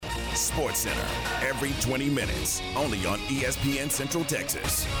Sports Center, every 20 minutes, only on ESPN Central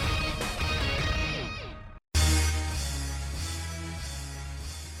Texas.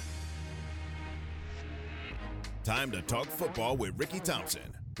 Time to talk football with Ricky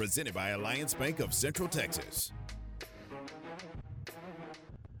Thompson, presented by Alliance Bank of Central Texas.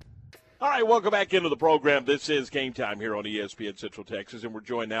 All right, welcome back into the program. This is Game Time here on ESPN Central Texas, and we're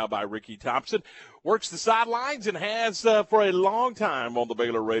joined now by Ricky Thompson. Works the sidelines and has for a long time on the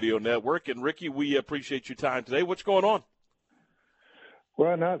Baylor Radio Network. And, Ricky, we appreciate your time today. What's going on?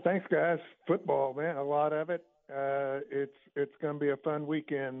 Well, no, thanks, guys. Football, man, a lot of it. It's going to be a fun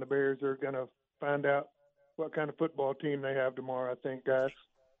weekend. The Bears are going to find out what kind of football team they have tomorrow, I think, guys.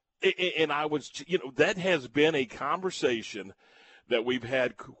 And I was, that has been a conversation that we've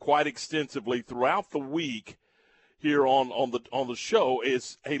had quite extensively throughout the week here on the show.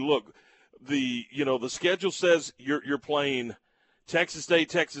 Is, hey, look, the schedule says you're playing Texas State,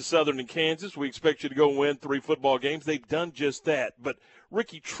 Texas Southern, and Kansas. We expect you to go win 3 football games. They've done just that. But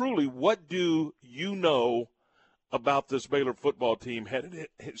Ricky, truly, what do you know about this Baylor football team headed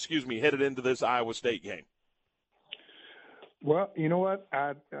into this Iowa State game? Well, you know what?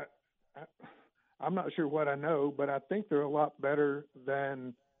 I'm not sure what I know, but I think they're a lot better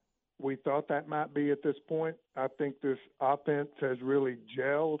than we thought that might be at this point. I think this offense has really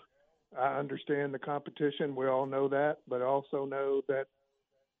gelled. I understand the competition. We all know that, but also know that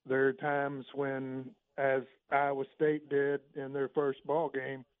there are times when, as Iowa State did in their first ball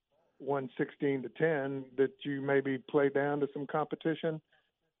game, won 16-10, that you maybe play down to some competition.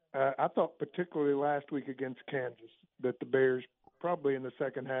 I thought particularly last week against Kansas that the Bears probably in the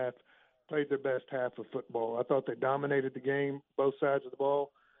second half played their best half of football. I thought they dominated the game, both sides of the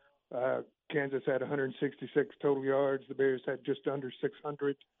ball. Kansas had 166 total yards. The Bears had just under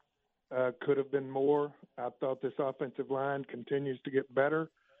 600. Could have been more. I thought this offensive line continues to get better,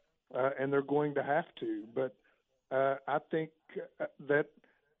 and they're going to have to. But I think that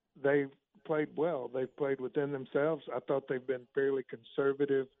they've played well. They've played within themselves. I thought they've been fairly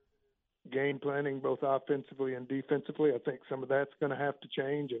conservative game planning, both offensively and defensively. I think some of that's going to have to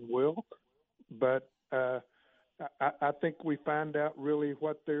change and will. But I think we find out really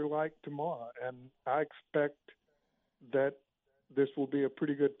what they're like tomorrow. And I expect that this will be a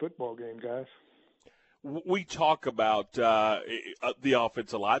pretty good football game, guys. We talk about the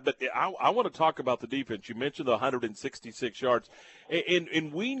offense a lot, but I want to talk about the defense. You mentioned the 166 yards,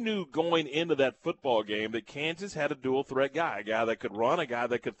 and we knew going into that football game that Kansas had a dual-threat guy, a guy that could run, a guy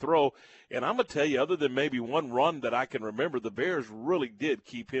that could throw. And I'm going to tell you, other than maybe one run that I can remember, the Bears really did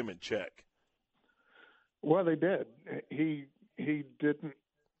keep him in check. Well, they did. He didn't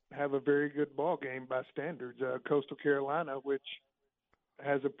have a very good ball game by standards. Coastal Carolina, which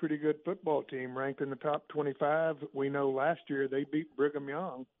has a pretty good football team, ranked in the top 25. We know last year they beat Brigham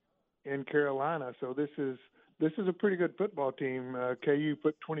Young in Carolina, so this is a pretty good football team. KU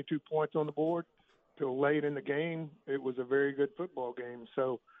put 22 points on the board till late in the game. It was a very good football game.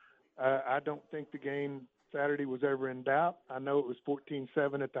 So I don't think the game Saturday was ever in doubt. I know it was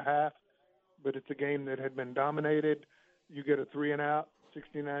 14-7 at the half, but it's a game that had been dominated. You get a 3-and-out,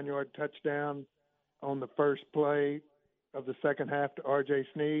 69-yard touchdown on the first play of the second half to R.J.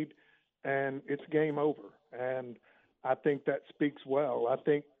 Sneed, and it's game over. And I think that speaks well. I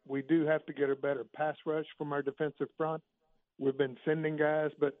think we do have to get a better pass rush from our defensive front. We've been sending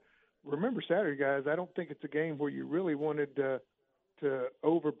guys, but remember Saturday, guys, I don't think it's a game where you really wanted to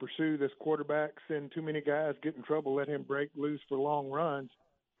over-pursue this quarterback, send too many guys, get in trouble, let him break loose for long runs.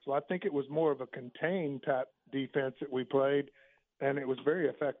 So I think it was more of a contained type defense that we played, and it was very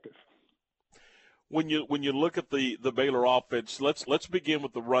effective. When you look at the Baylor offense, let's begin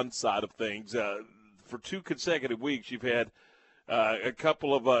with the run side of things. For 2 consecutive weeks, you've had a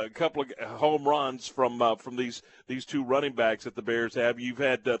couple of home runs from these 2 running backs that the Bears have. You've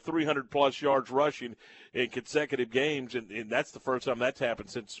had 300-plus yards rushing in consecutive games, and that's the first time that's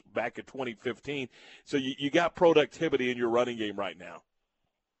happened since back in 2015. So you got productivity in your running game right now.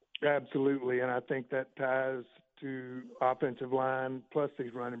 Absolutely, and I think that ties to offensive line plus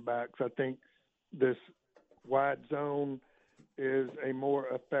these running backs. I think this wide zone is a more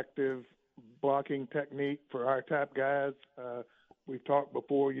effective blocking technique for our type guys. We've talked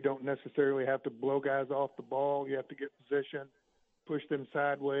before, you don't necessarily have to blow guys off the ball. You have to get position, push them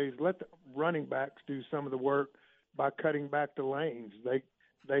sideways. Let the running backs do some of the work by cutting back the lanes.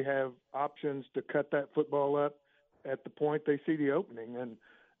 They have options to cut that football up at the point they see the opening.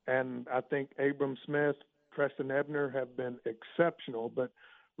 And I think Abram Smith, Preston Ebner have been exceptional, but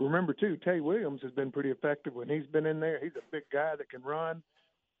remember, too, Tay Williams has been pretty effective when he's been in there. He's a big guy that can run.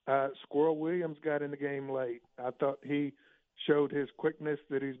 Squirrel Williams got in the game late. I thought he showed his quickness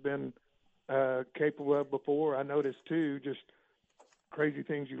that he's been capable of before. I noticed, too, just crazy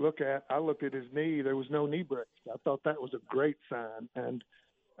things you look at. I looked at his knee. There was no knee brace. I thought that was a great sign. And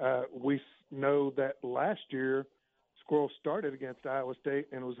we know that last year Squirrel started against Iowa State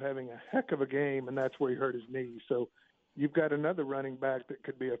and was having a heck of a game, and that's where he hurt his knee. So you've got another running back that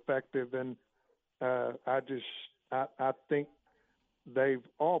could be effective, and I think they've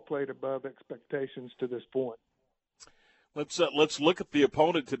all played above expectations to this point. Let's look at the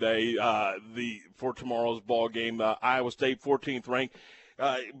opponent today. For tomorrow's ball game, Iowa State, 14th ranked.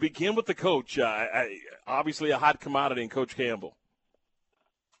 Begin with the coach. Obviously, a hot commodity in Coach Campbell.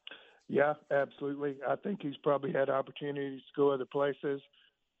 Yeah, absolutely. I think he's probably had opportunities to go other places.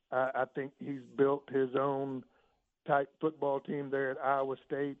 I think he's built his own type football team there at Iowa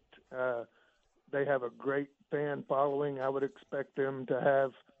State. They have a great fan following. I would expect them to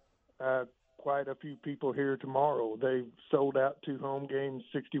have quite a few people here tomorrow. They've sold out 2 home games,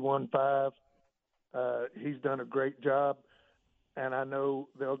 61-5. He's done a great job, and I know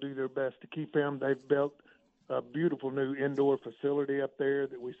they'll do their best to keep him. They've built a beautiful new indoor facility up there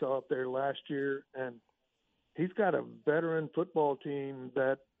that we saw up there last year, and he's got a veteran football team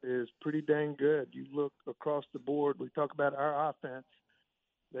that is pretty dang good. You look across the board, we talk about our offense.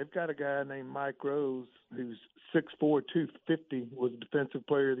 They've got a guy named Mike Rose who's 6'4", 250, was Defensive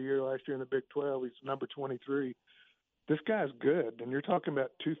Player of the Year last year in the Big 12. He's number 23. This guy's good, and you're talking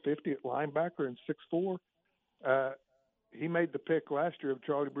about 250 at linebacker and 6'4". He made the pick last year of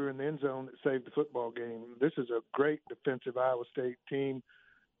Charlie Brewer in the end zone that saved the football game. This is a great defensive Iowa State team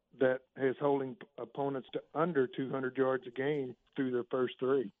that is holding opponents to under 200 yards a game through their first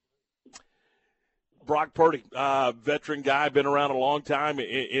 3. Brock Purdy, veteran guy, been around a long time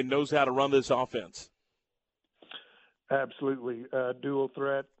and knows how to run this offense. Absolutely. Dual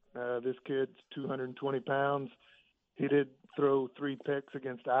threat. This kid's 220 pounds. He did throw 3 picks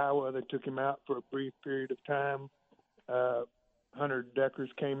against Iowa. They took him out for a brief period of time. Hunter Deckers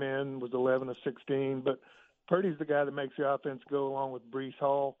came in, was 11 of 16. But Purdy's the guy that makes the offense go, along with Breece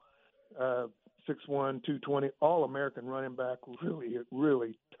Hall, 6'1", 220, all-American running back,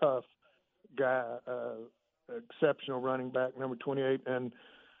 really tough guy, exceptional running back, number 28. And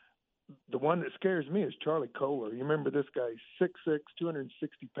the one that scares me is Charlie Kohler. You remember this guy, 6'6",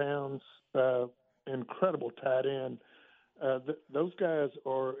 260 pounds, incredible tight end. Those guys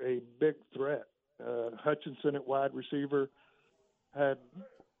are a big threat. Hutchinson at wide receiver had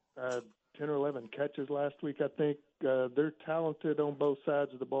 10 or 11 catches last week, I think. They're talented on both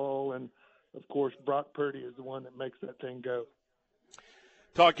sides of the ball, and, of course, Brock Purdy is the one that makes that thing go.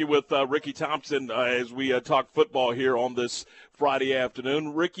 Talking with Ricky Thompson as we talk football here on this Friday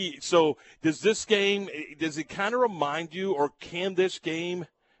afternoon. Ricky, so does it kind of remind you, or can this game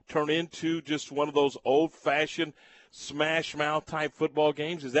turn into just one of those old-fashioned smash-mouth type football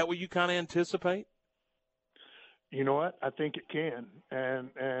games? Is that what you kind of anticipate? You know what? I think it can,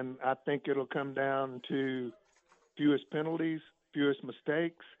 and I think it'll come down to fewest penalties, fewest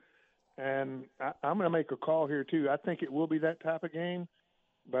mistakes, and I'm going to make a call here too. I think it will be that type of game,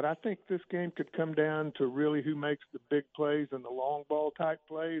 but I think this game could come down to really who makes the big plays and the long ball type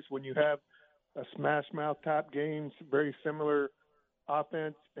plays. When you have a smash-mouth type games, very similar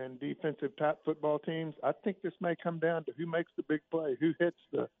offense and defensive type football teams, I think this may come down to who makes the big play, who hits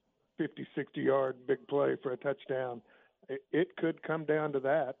the 50, 60-yard big play for a touchdown. It could come down to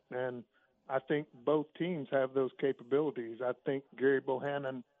that, and I think both teams have those capabilities. I think Gary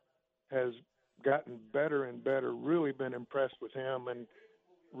Bohannon has gotten better and better, really been impressed with him, and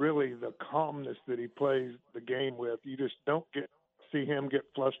really the calmness that he plays the game with. You just don't see him get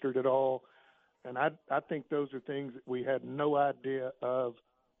flustered at all, and I think those are things that we had no idea of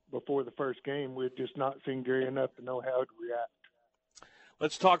before the first game. We'd just not seen Gary enough to know how to react.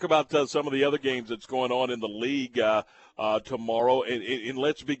 Let's talk about some of the other games that's going on in the league tomorrow, and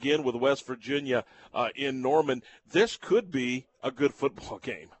let's begin with West Virginia in Norman. This could be a good football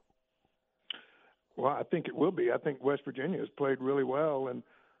game. Well, I think it will be. I think West Virginia has played really well, and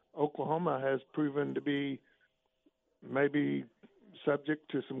Oklahoma has proven to be maybe subject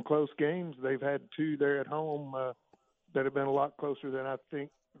to some close games. They've had 2 there at home that have been a lot closer than I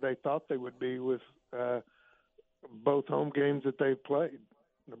think they thought they would be with both home games that they've played.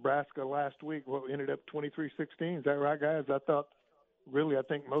 Nebraska last week, ended up 23-16. Is that right, guys? I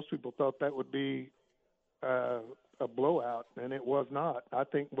think most people thought that would be a blowout, and it was not. I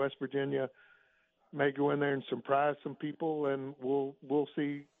think West Virginia may go in there and surprise some people, and we'll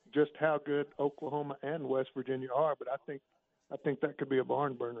see just how good Oklahoma and West Virginia are. But I think that could be a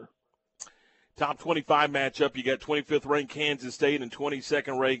barn burner. top 25 matchup. You got 25th ranked Kansas State and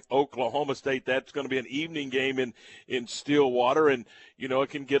 22nd ranked Oklahoma State. That's going to be an evening game in Stillwater, and it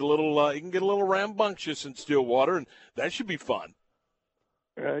can get a little rambunctious in Stillwater, and that should be fun.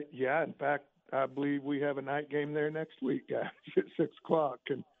 Yeah, in fact, I believe we have a night game there next week, guys, at 6 o'clock,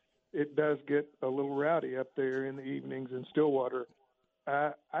 and it does get a little rowdy up there in the evenings in Stillwater.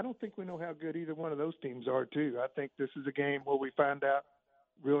 I don't think we know how good either one of those teams are, too. I think this is a game where we find out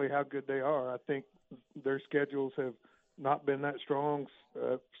really how good they are. I think their schedules have not been that strong,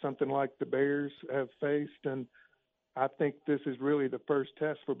 something like the Bears have faced, and I think this is really the first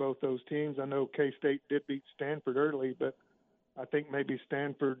test for both those teams. I know K-State did beat Stanford early, but I think maybe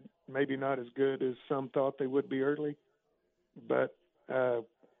Stanford maybe not as good as some thought they would be early. But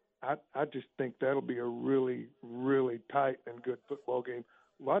I just think that'll be a really, really tight and good football game.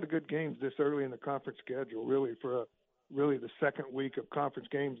 A lot of good games this early in the conference schedule, really, for the second week of conference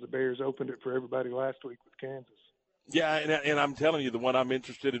games. The Bears opened it for everybody last week with Kansas. Yeah, and I'm telling you, the one I'm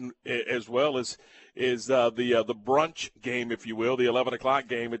interested in as well is the brunch game, if you will, the 11 o'clock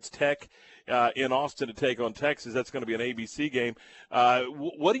game. It's Tech in Austin to take on Texas. That's going to be an ABC game.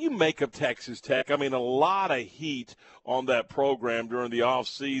 What do you make of Texas Tech? I mean, a lot of heat on that program during the off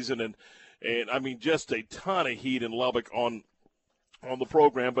season, and I mean, just a ton of heat in Lubbock on the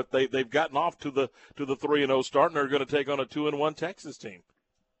program. But they've gotten off to the 3-0 start, and they're going to take on a 2-1 Texas team.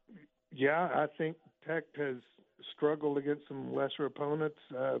 Yeah, I think Tech has struggled against some lesser opponents.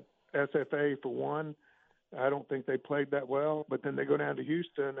 SFA for one, I don't think they played that well. But then they go down to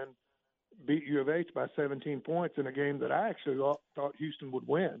Houston and beat U of H by 17 points in a game that I actually thought Houston would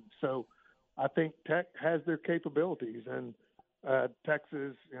win. So I think Tech has their capabilities, and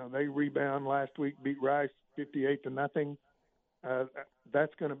Texas, they rebound last week, beat Rice 58-0.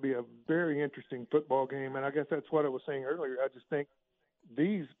 That's going to be a very interesting football game, and I guess that's what I was saying earlier. I just think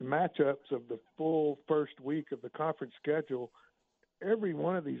these matchups of the full first week of the conference schedule, every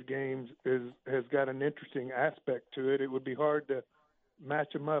one of these games has got an interesting aspect to it. It would be hard to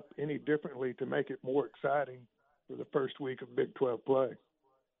match them up any differently to make it more exciting for the first week of Big 12 play.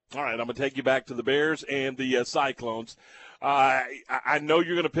 All right, I'm going to take you back to the Bears and the Cyclones. I know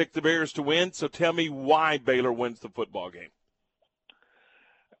you're going to pick the Bears to win, so tell me why Baylor wins the football game.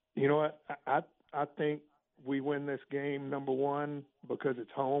 You know what? I think we win this game, number one, because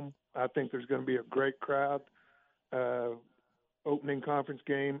it's home. I think there's going to be a great crowd. Opening conference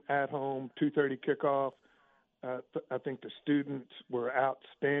game at home, 2:30 kickoff. I think the students were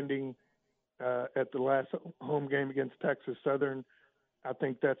outstanding at the last home game against Texas Southern. I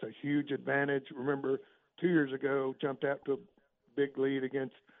think that's a huge advantage. Remember, 2 years ago, jumped out to a big lead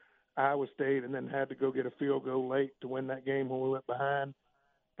against Iowa State and then had to go get a field goal late to win that game when we went behind.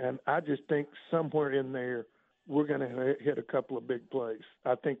 And I just think somewhere in there we're going to hit a couple of big plays.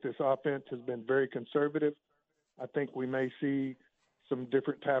 I think this offense has been very conservative. I think we may see some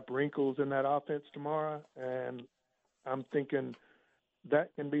different type wrinkles in that offense tomorrow, and I'm thinking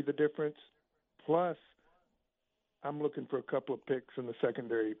that can be the difference. Plus, I'm looking for a couple of picks in the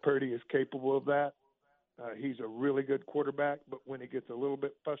secondary. Purdy is capable of that. He's a really good quarterback, but when he gets a little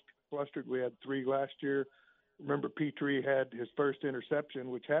bit flustered, we had 3 last year. Remember, Petrie had his first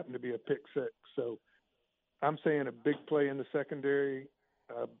interception, which happened to be a pick 6. So I'm saying a big play in the secondary,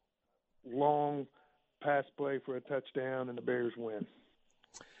 a long pass play for a touchdown, and the Bears win.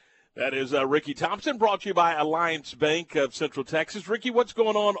 That is Ricky Thompson, brought to you by Alliance Bank of Central Texas. Ricky, what's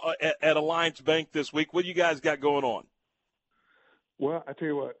going on at Alliance Bank this week? What do you guys got going on? Well, I tell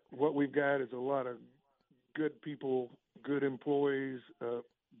you what we've got is a lot of good people, good employees,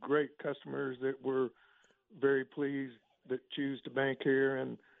 great customers that we're very pleased that choose to bank here.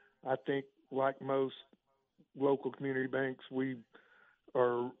 And I think, like most local community banks, we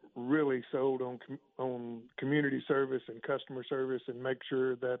are really sold on community service and customer service, and make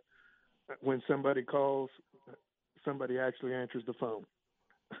sure that when somebody calls, somebody actually answers the phone.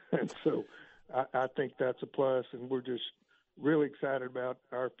 And so I think that's a plus, and we're just really excited about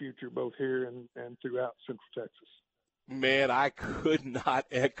our future both here and throughout Central Texas. Man, I could not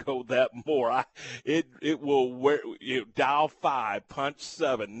echo that more. It will dial 5, punch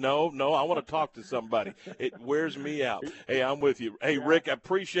 7. No, I want to talk to somebody. It wears me out. Hey, I'm with you. Hey, yeah, Rick, I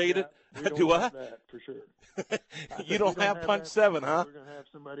appreciate it. Do I? That for sure. You don't have punch 7, huh? We're going to have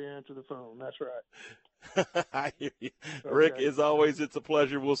somebody answer the phone. That's right. I hear you. Okay. Rick, as always, it's a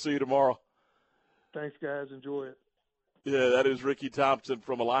pleasure. We'll see you tomorrow. Thanks, guys. Enjoy it. Yeah, that is Ricky Thompson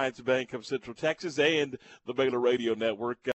from Alliance Bank of Central Texas and the Baylor Radio Network.